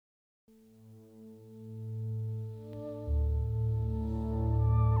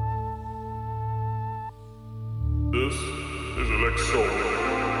This is Alexo.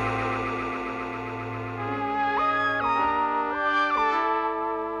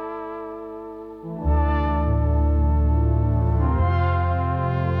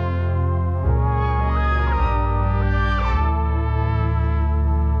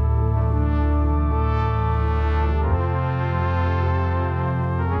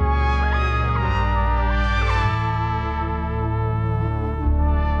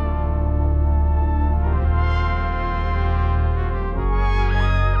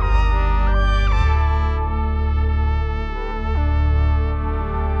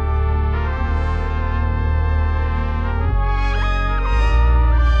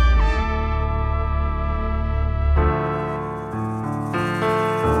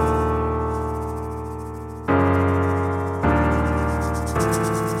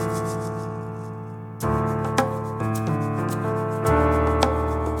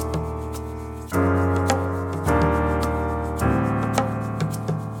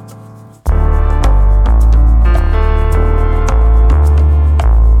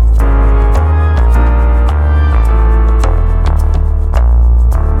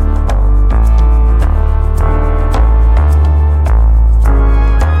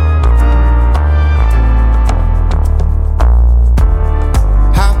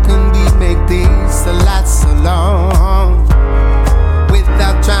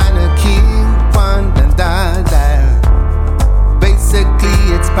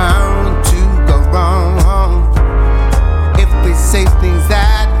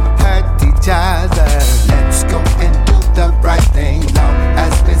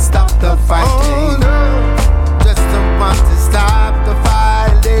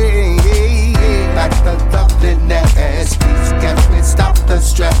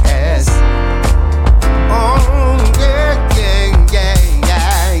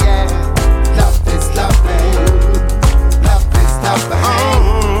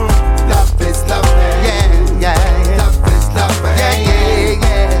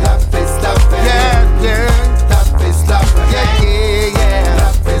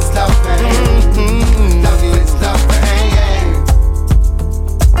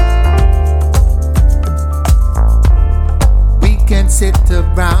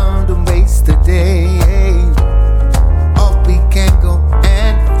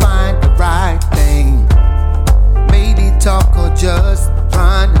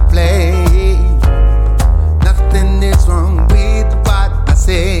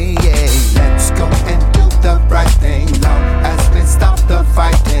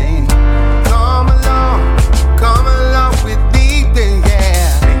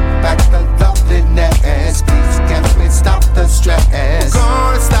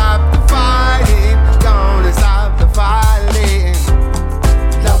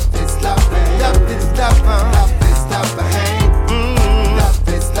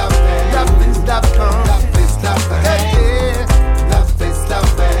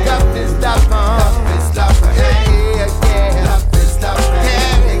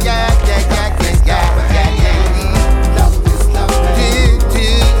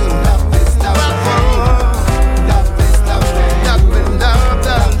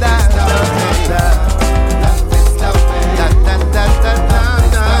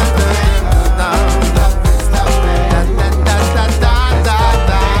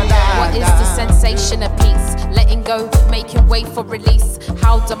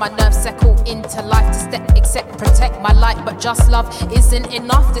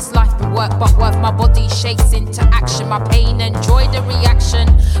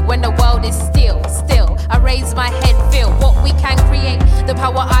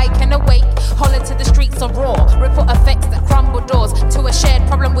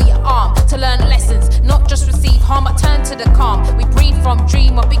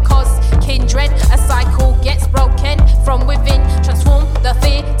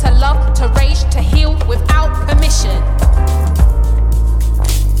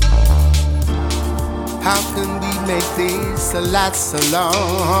 So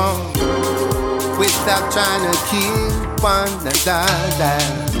long without trying to keep one another.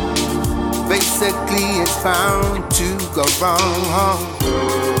 Basically, it's bound to go wrong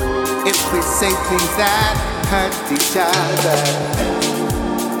if we say things that hurt each other.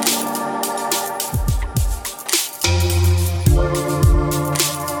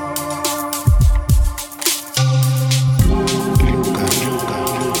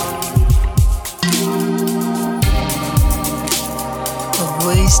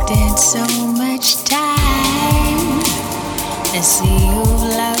 Wasted so much time. I see you've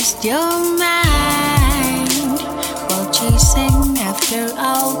lost your mind while chasing after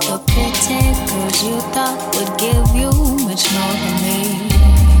all the pretty girls you thought would give you much more than me.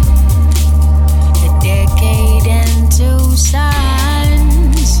 A decade and 2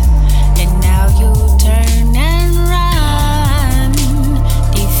 sons, and now you turn and run,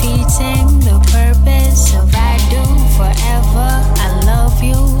 defeating the purpose of I do forever. I love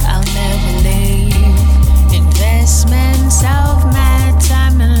you, I'll never leave. Investments of my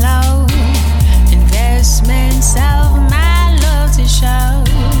time and love, investments of my love to show.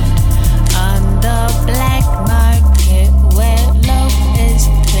 On the black market where love is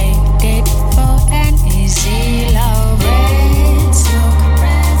traded for an easy love. Red smoke,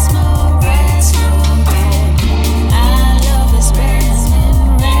 red smoke, red smoke. Our love is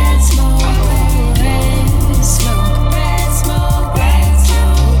burning. Red smoke, red smoke, red smoke, red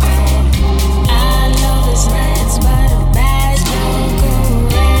smoke. Our love is red, but a bad smoke.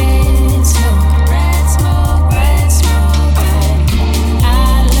 Red smoke, red smoke, red smoke.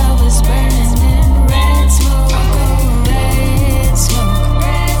 Our love is burning. Red smoke, red smoke,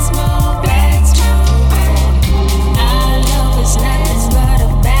 red smoke, red smoke. Our love is nothing but a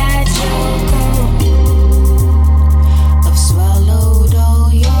bad joke. I've swallowed all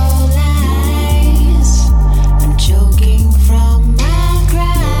your lies. I'm choking from my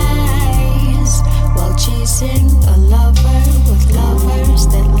cries while chasing a lover with lovers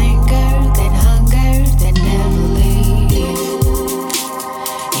that linger, that hunger, that never leave.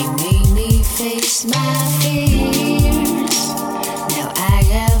 You made me face my fears. Now I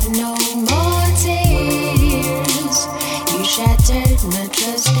have no more tears. You shattered my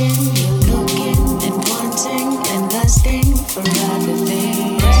trust in you, looking and wanting and lusting for other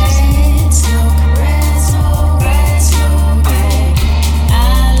things. Red smoke, red smoke, red smoke.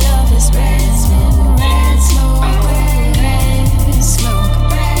 Our love is red smoke, red smoke, red smoke,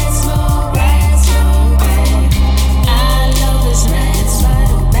 red smoke, red smoke. Our love is red, but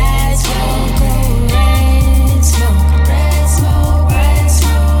a bad smoke. Red smoke, red smoke, red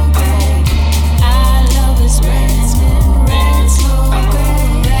smoke. Our love is red, red smoke, red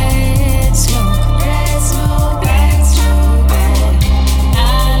smoke, red smoke, red smoke.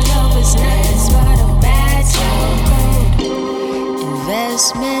 Our love is red, but a bad smoke.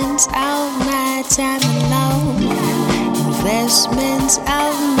 Investments of my time and love, investments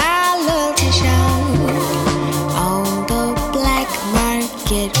of my love to show. On the black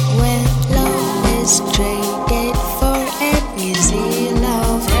market where love is traded for an easy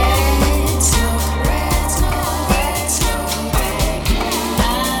love. Red smoke, red smoke, red smoke.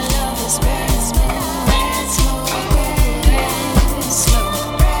 Our love is red smoke, red smoke, red smoke,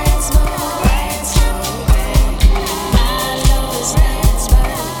 red smoke, red smoke. Our love is red, but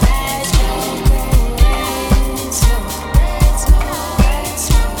a bad smoke. Red smoke, red smoke, red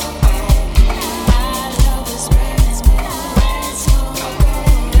smoke. Our love is red, red smoke, red smoke, red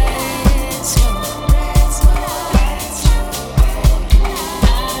smoke, red smoke.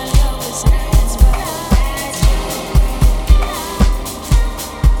 Our love is red, but a bad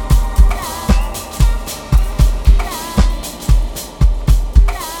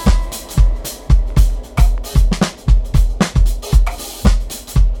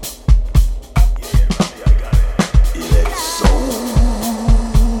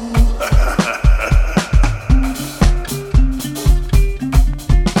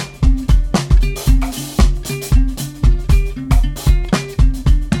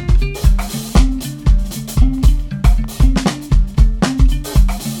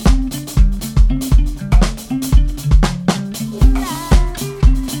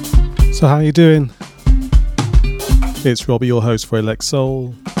So how you doing? It's Robbie, your host for Elect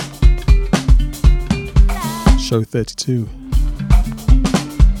Soul, show 32.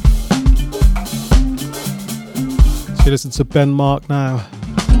 So you listen to Ben Marc now.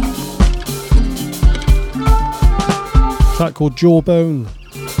 A track called Jawbone.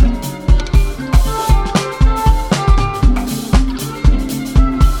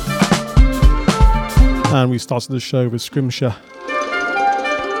 And we started the show with Scrimshire,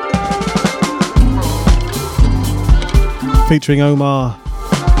 featuring Omar.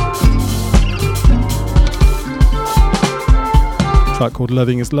 A track called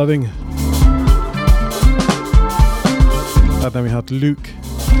Loving is Loving. And then we had Luka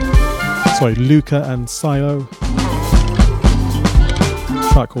and Silo. A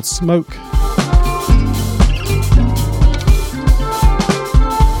track called Smoke.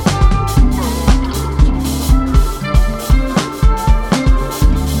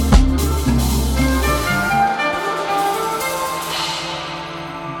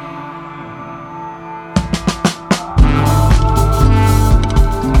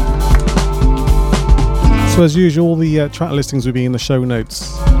 So as usual, all the track listings will be in the show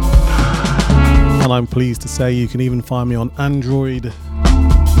notes. And And I'm pleased to say you can even find me on Android.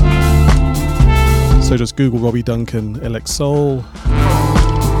 So just Google Robbie Duncan Elect Soul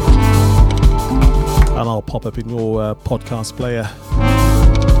and I'll pop up in your podcast player.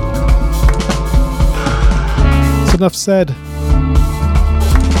 So enough said.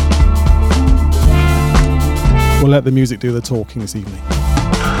 We'll let the music do the talking this evening.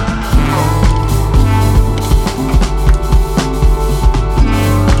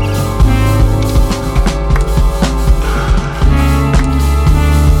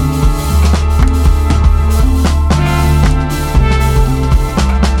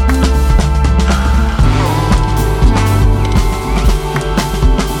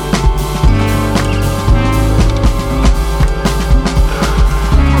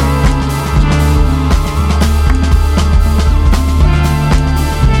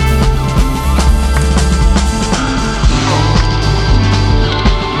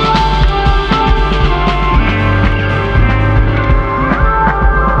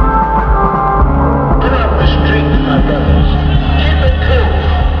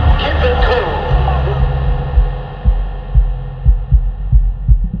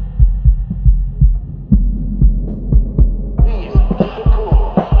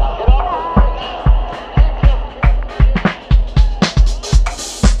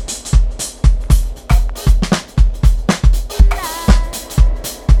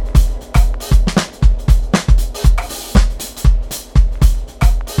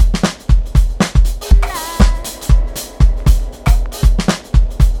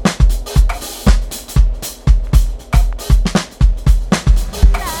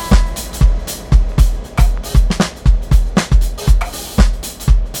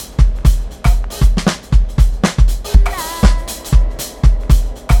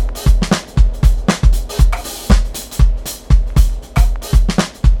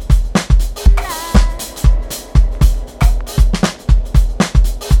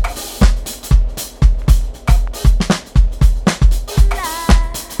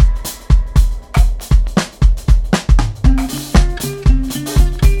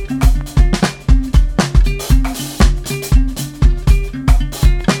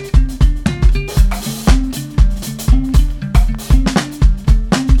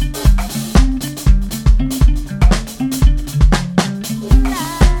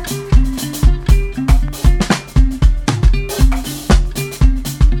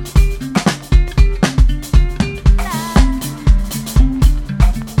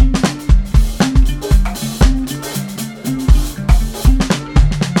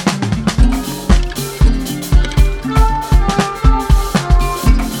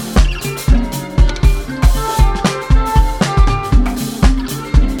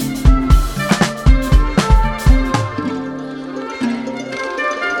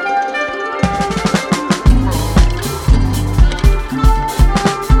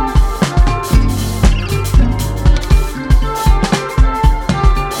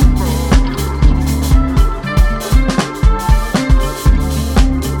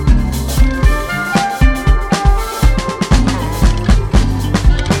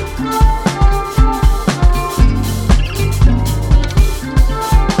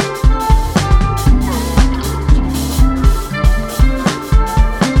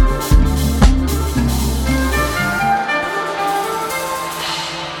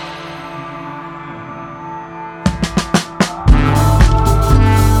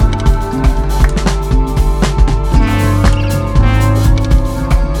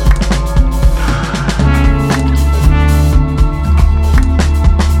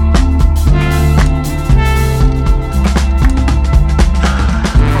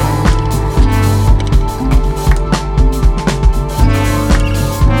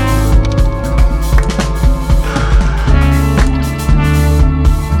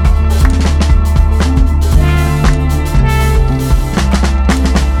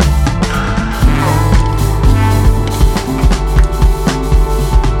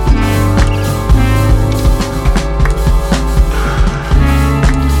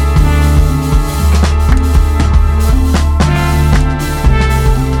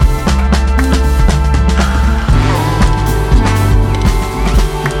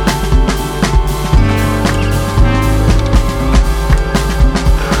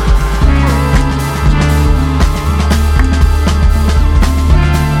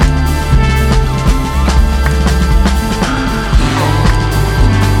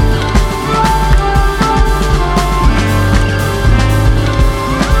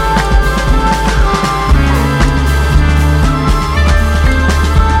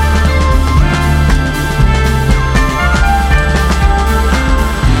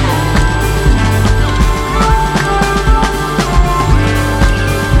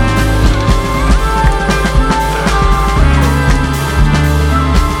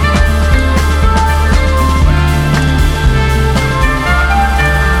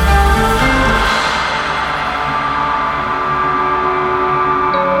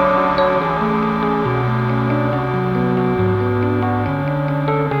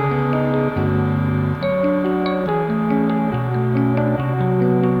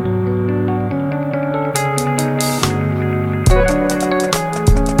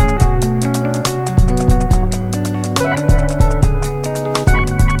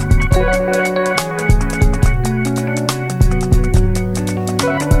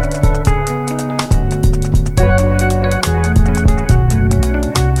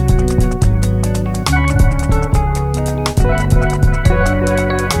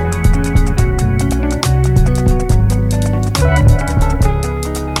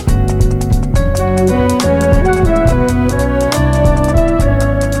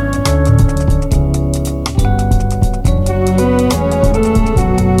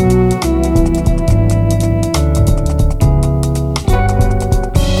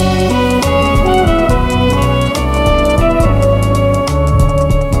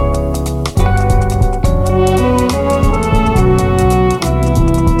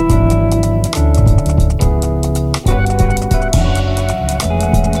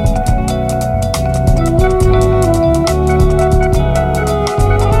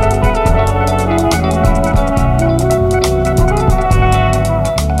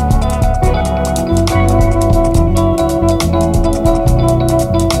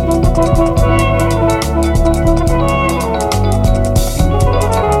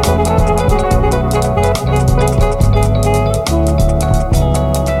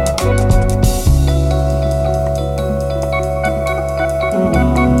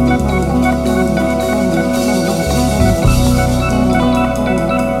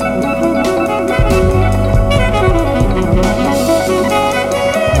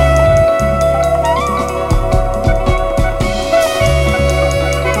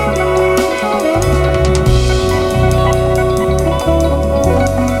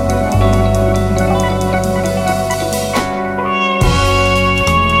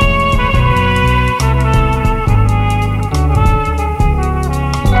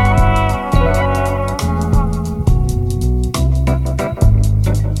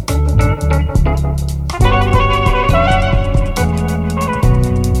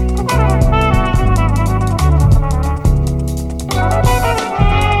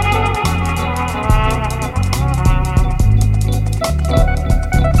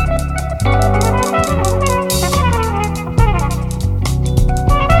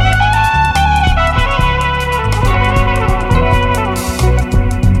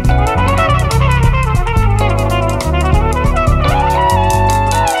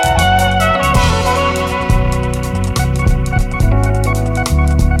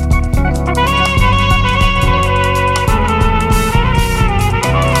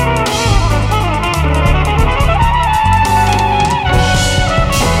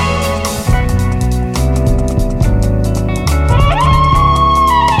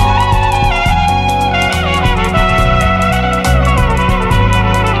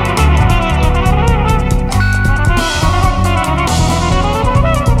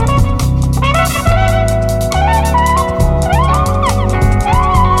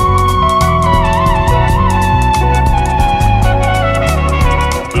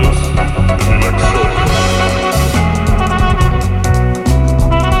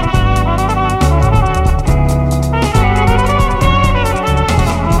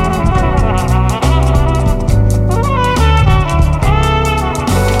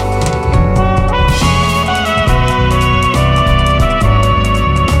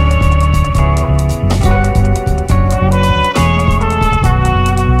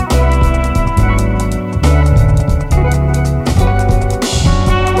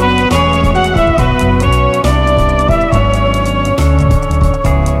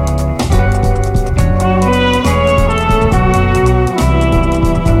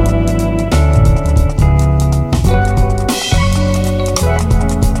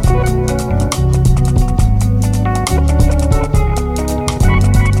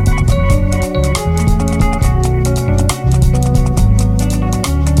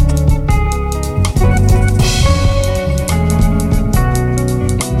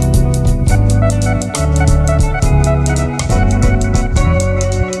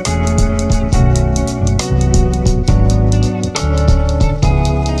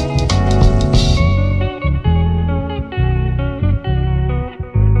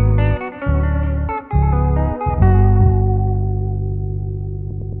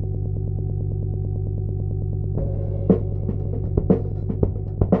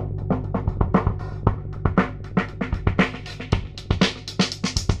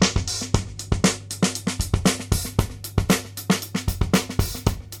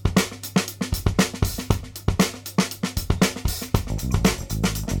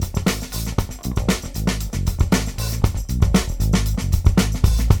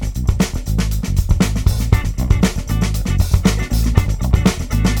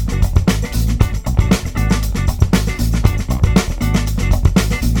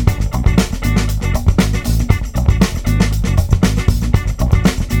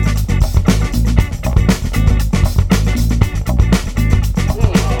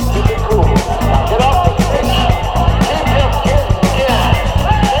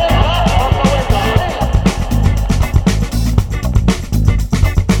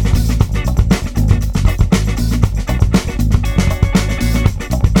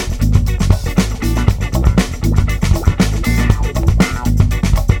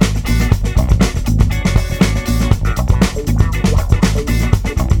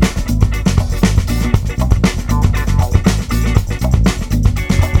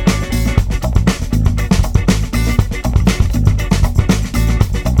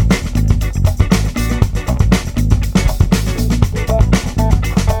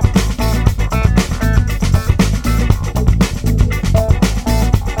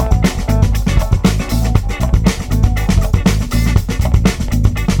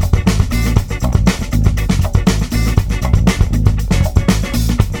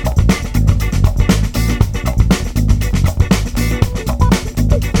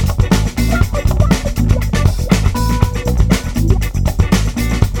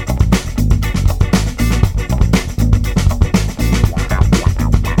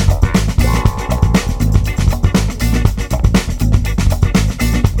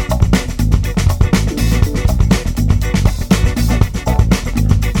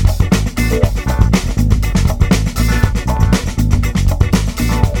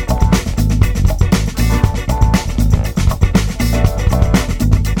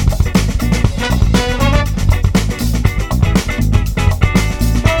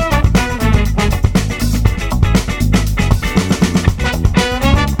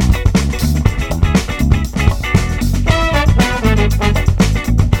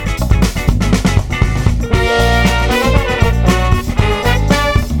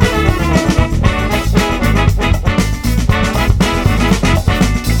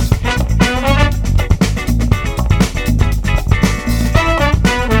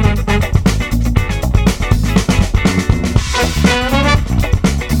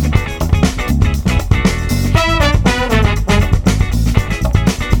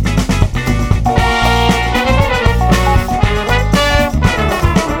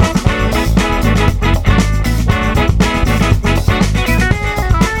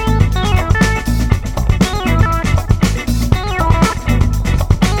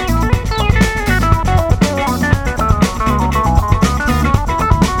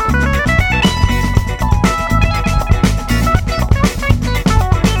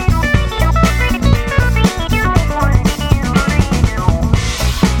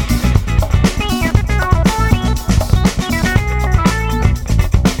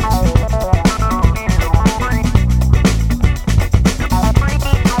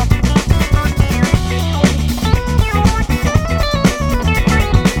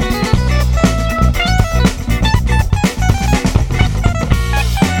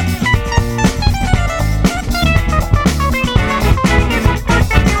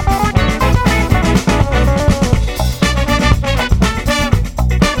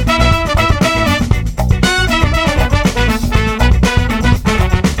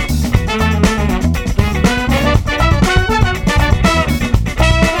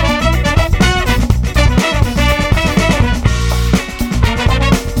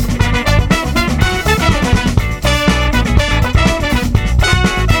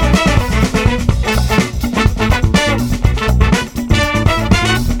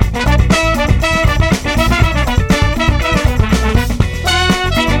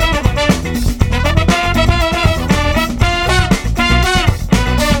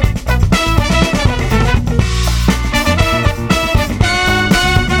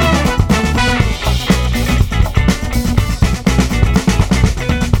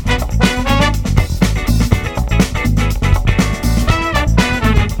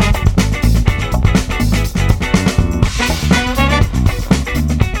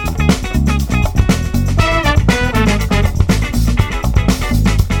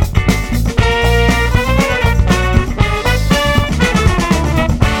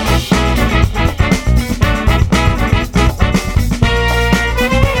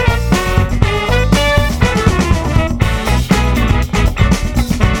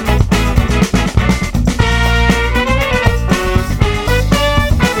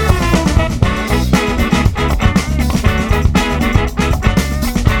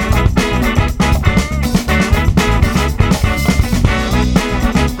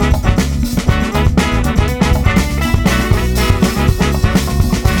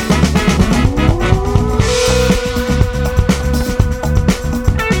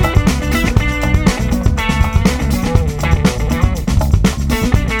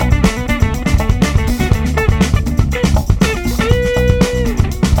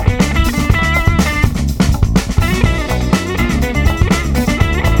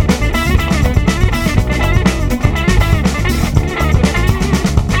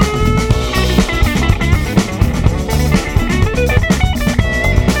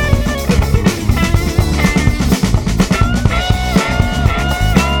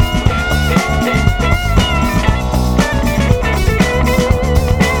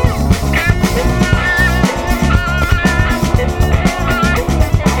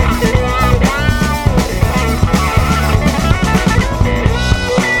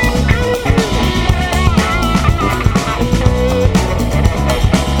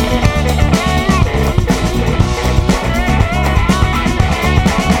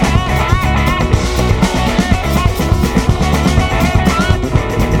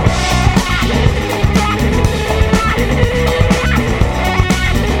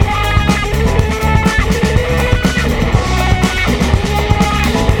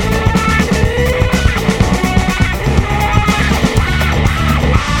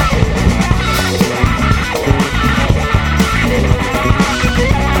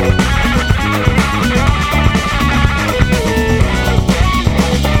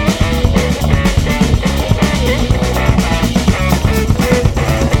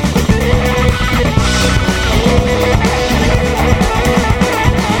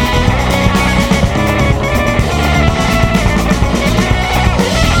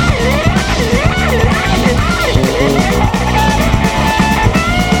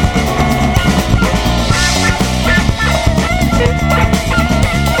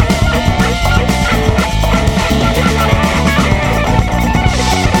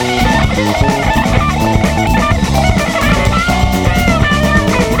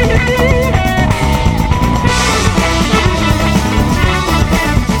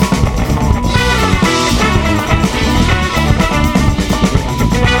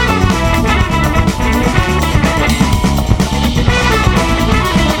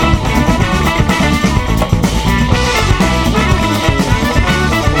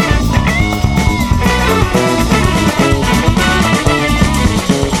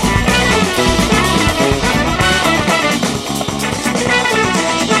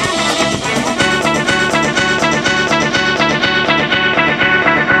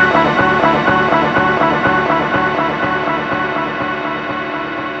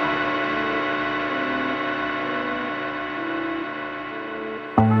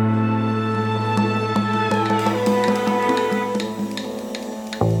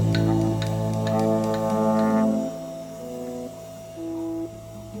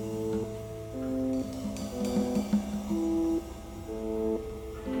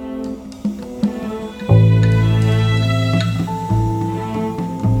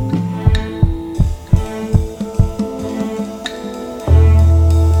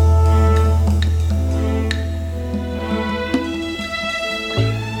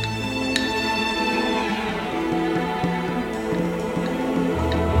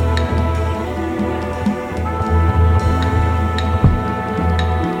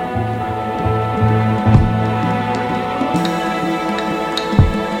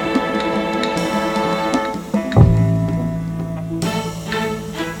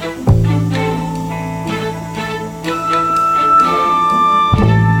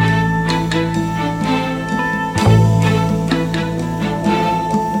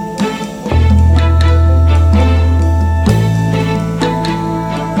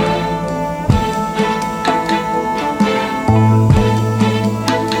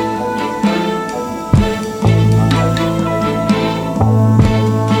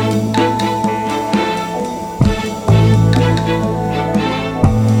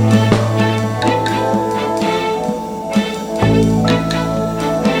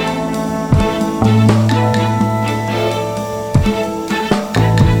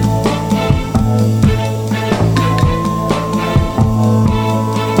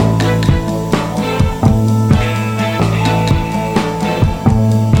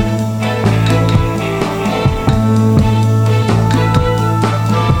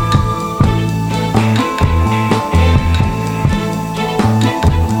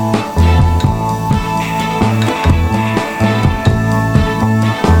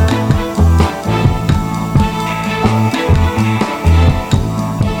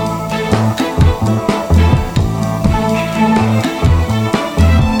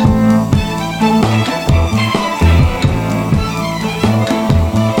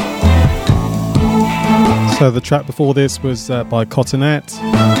 So the track before this was by Cotonete,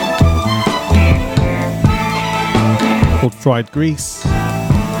 called Fried Grease.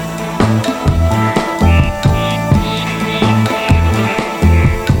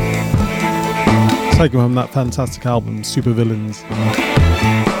 Taken from that fantastic album, Supervillains.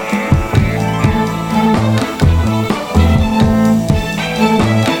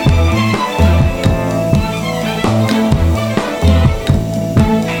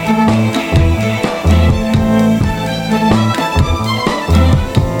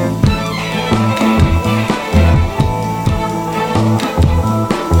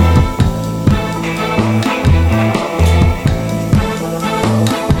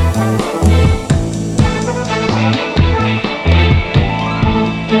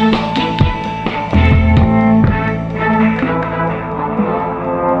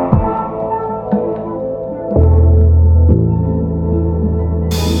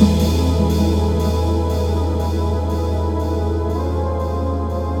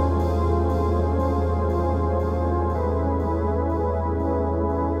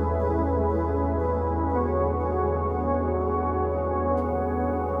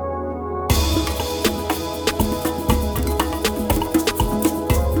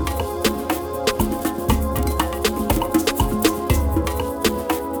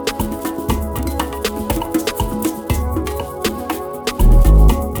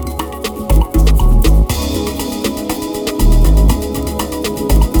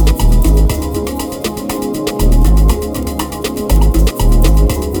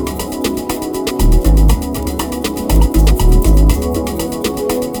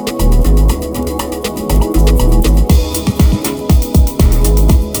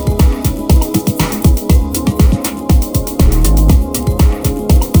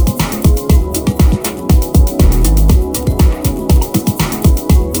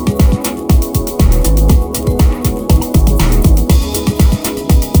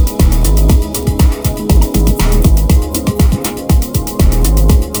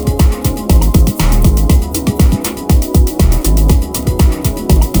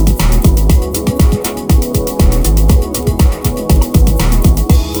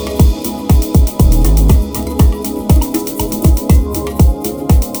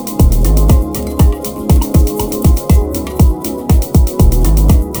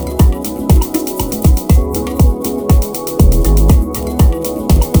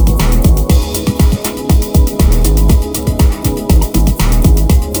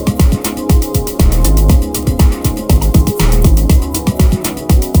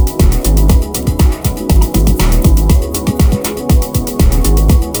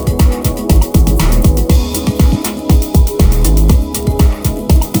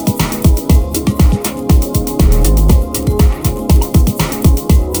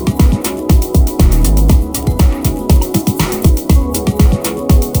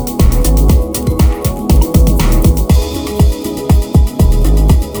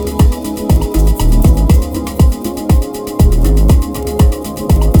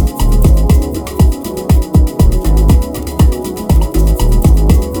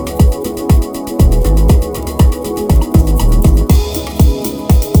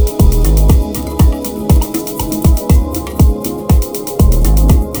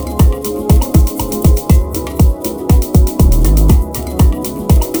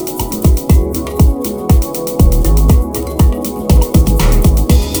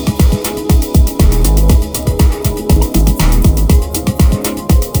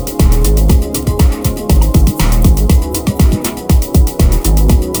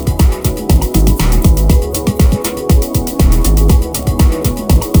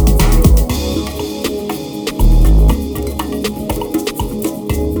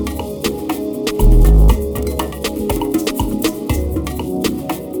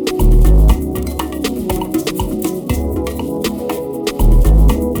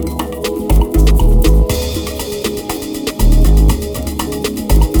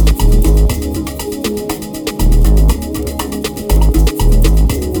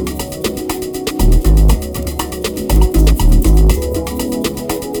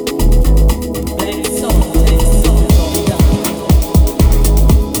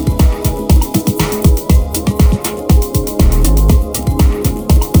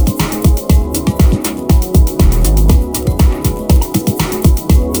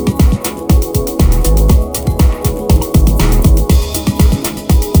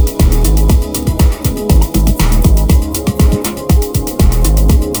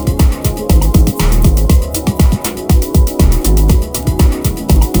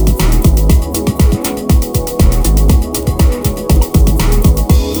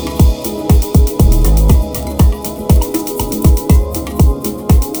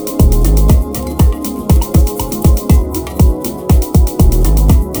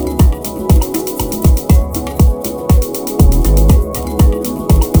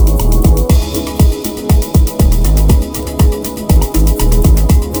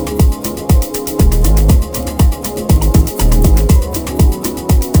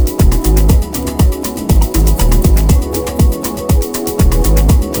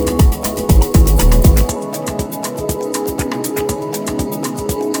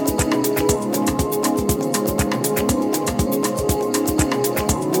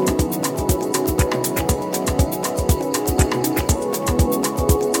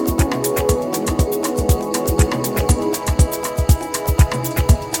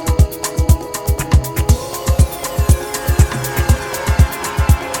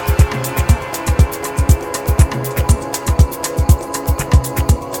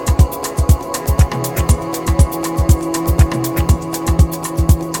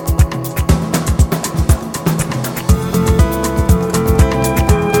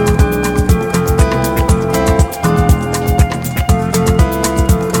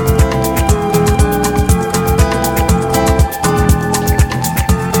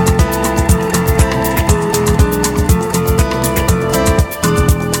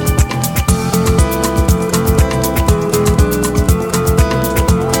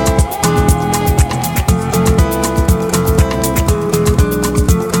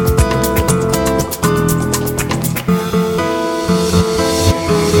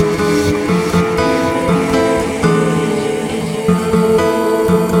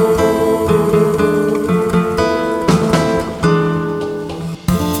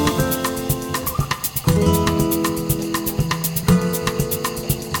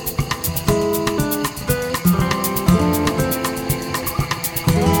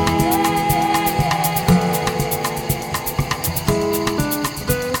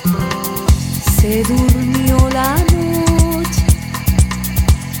 Se durmió la noche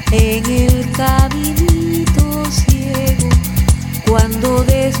en el caminito ciego. Cuando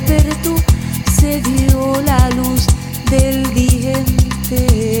despertó se dio la luz del día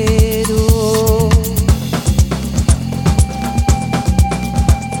entero.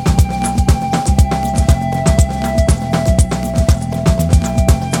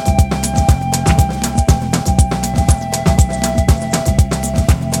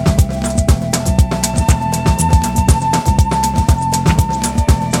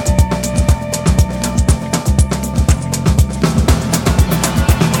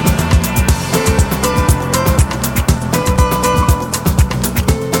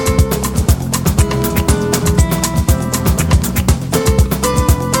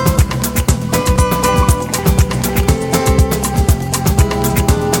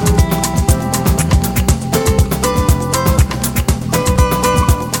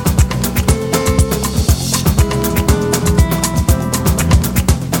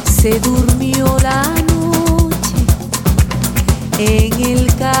 Se durmió la noche en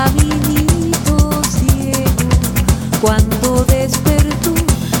el caminito ciego. Cuando despertó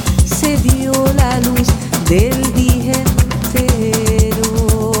se dio la luz del día entero.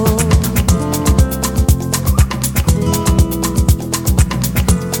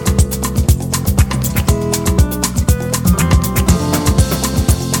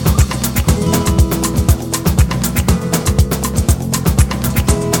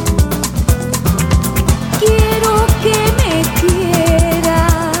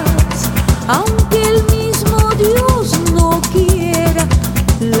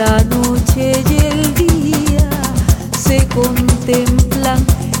 La noche y el día se contemplan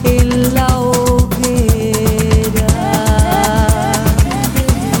en la hoguera.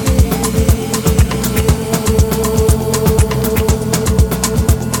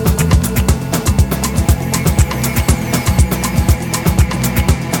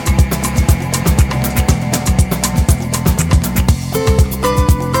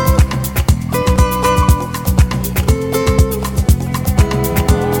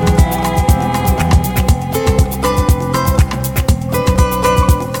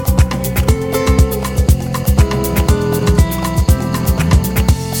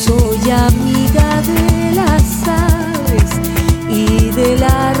 Amiga de las aves y del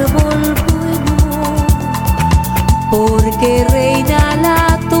árbol bueno, porque reina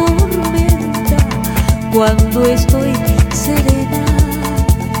la tormenta cuando estoy serena.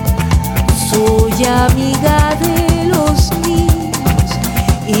 Soy amiga de los niños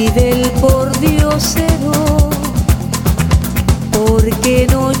y del pordiosero, porque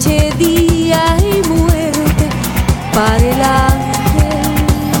noche, día y muerte para el ángel.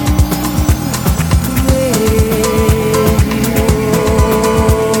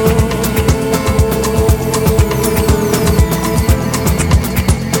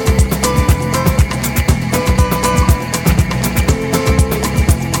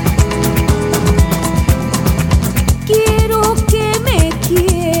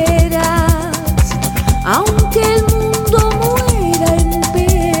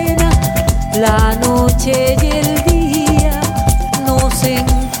 La noche y el día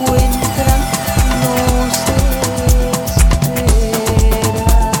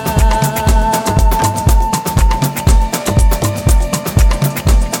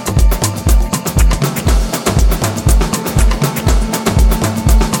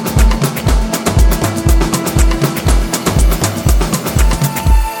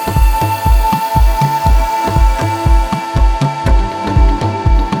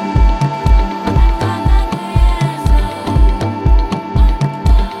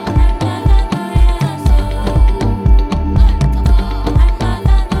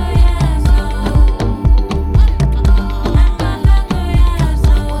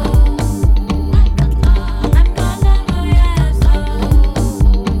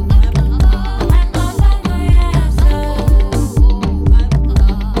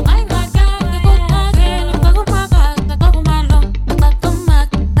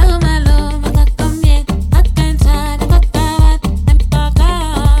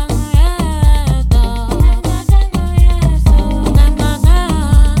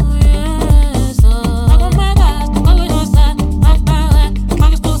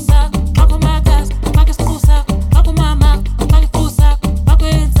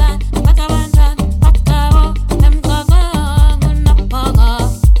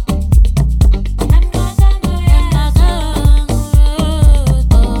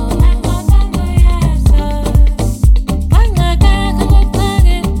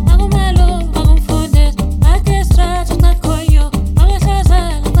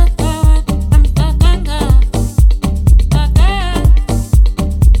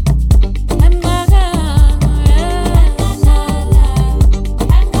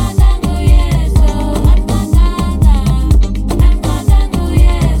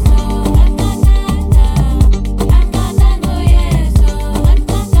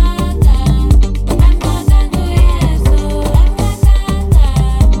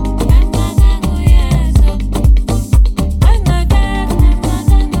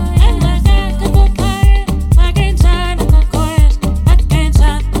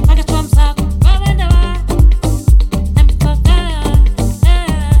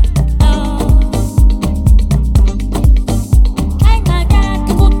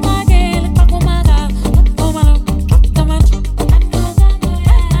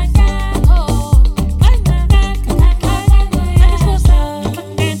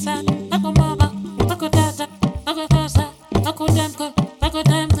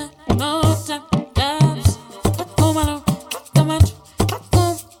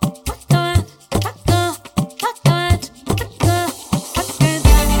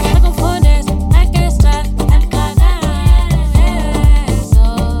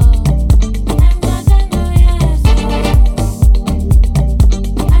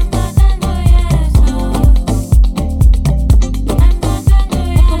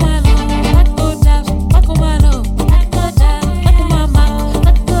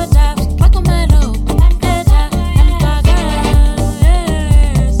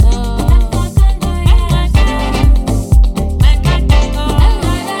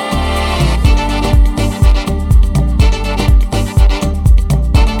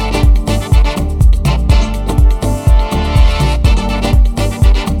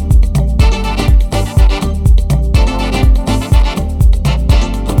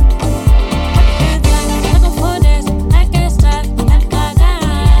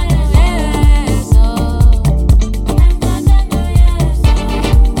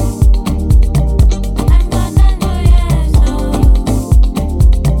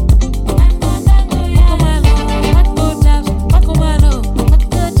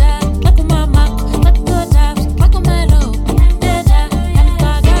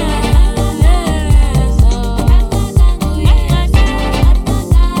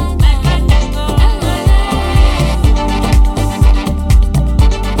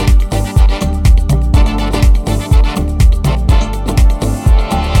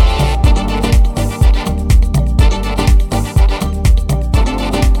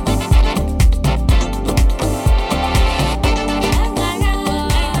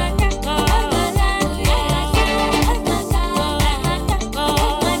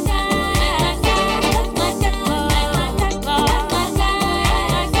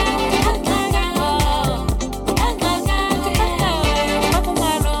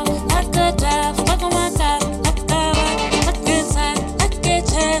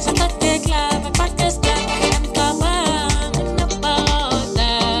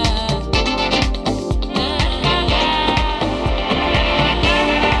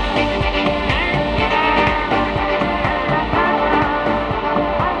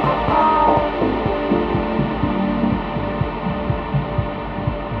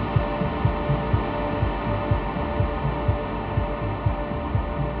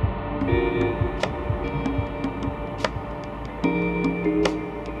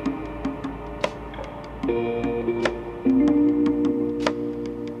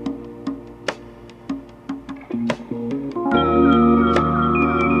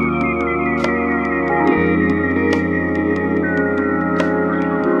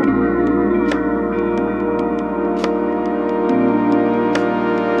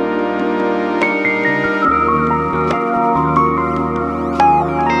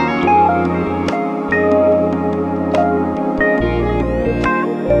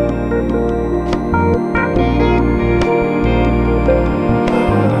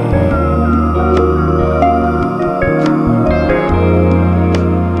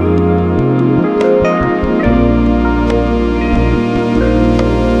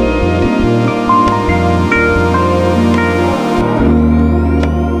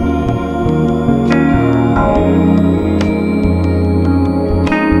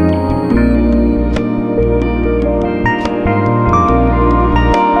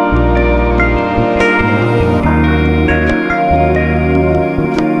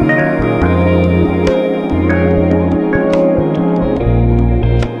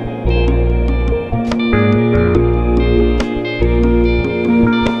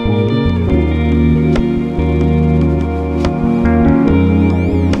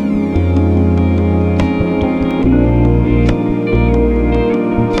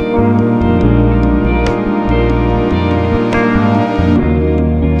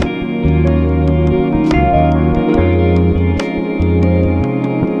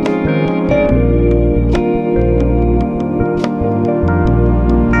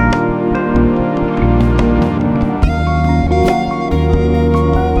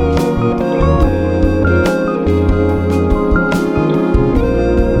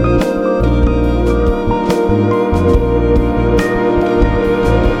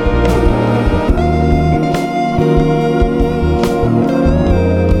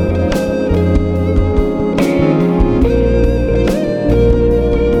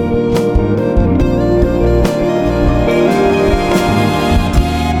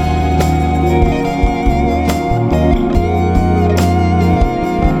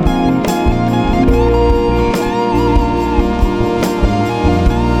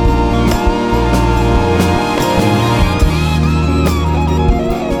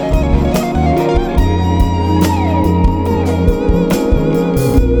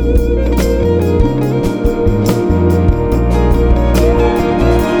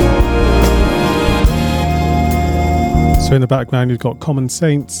So in the background you've got Common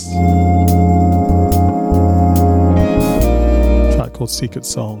Saints, a track called Secret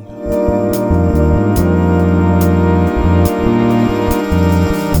Song.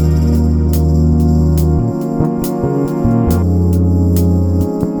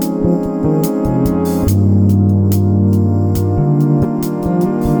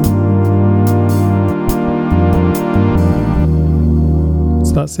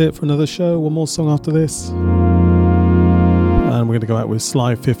 That's it for another show. One more song after this, and we're going to go out with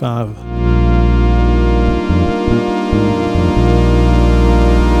Sly Fifth Ave.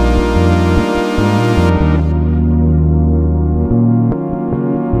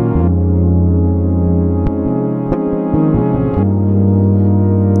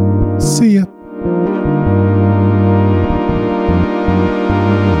 See ya.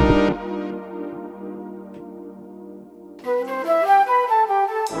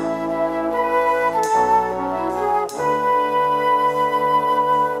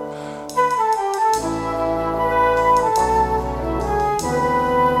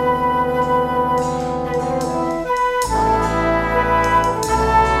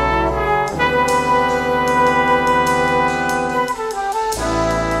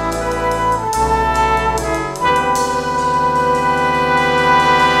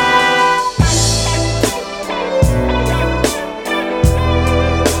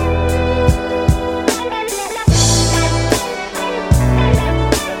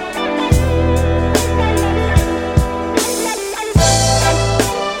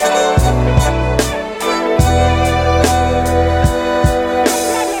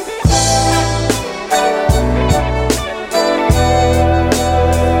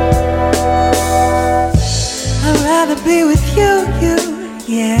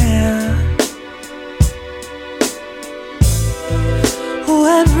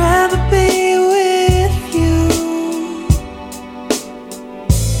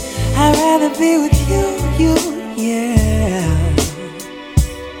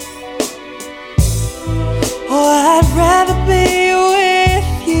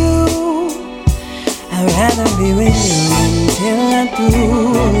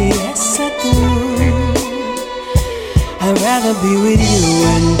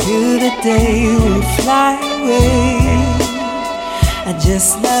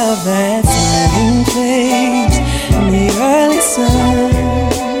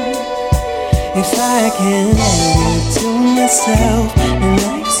 If I can have you to myself, and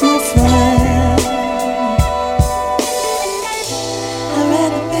life's no fun.